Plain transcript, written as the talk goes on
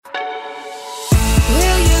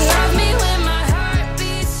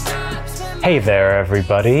Hey there,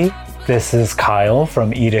 everybody. This is Kyle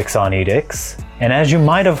from Edicts on Edicts, and as you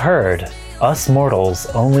might have heard, us mortals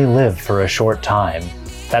only live for a short time.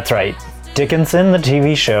 That's right, Dickinson, the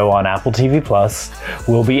TV show on Apple TV Plus,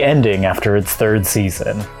 will be ending after its third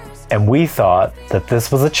season, and we thought that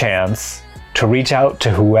this was a chance to reach out to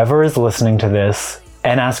whoever is listening to this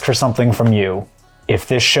and ask for something from you. If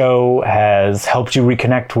this show has helped you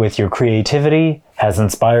reconnect with your creativity, has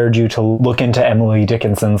inspired you to look into Emily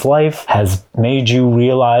Dickinson's life, has made you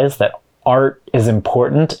realize that art is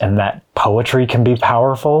important and that poetry can be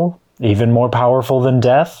powerful, even more powerful than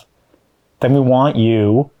death, then we want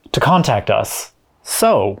you to contact us.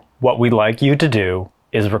 So, what we'd like you to do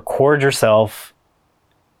is record yourself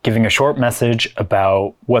giving a short message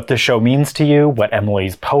about what the show means to you, what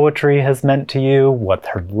Emily's poetry has meant to you, what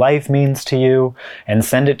her life means to you, and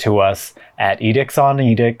send it to us at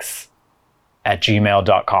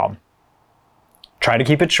edictsonedicts@gmail.com. Try to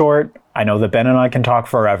keep it short. I know that Ben and I can talk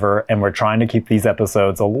forever, and we're trying to keep these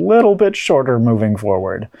episodes a little bit shorter moving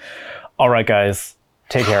forward. All right, guys,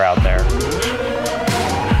 take care out there.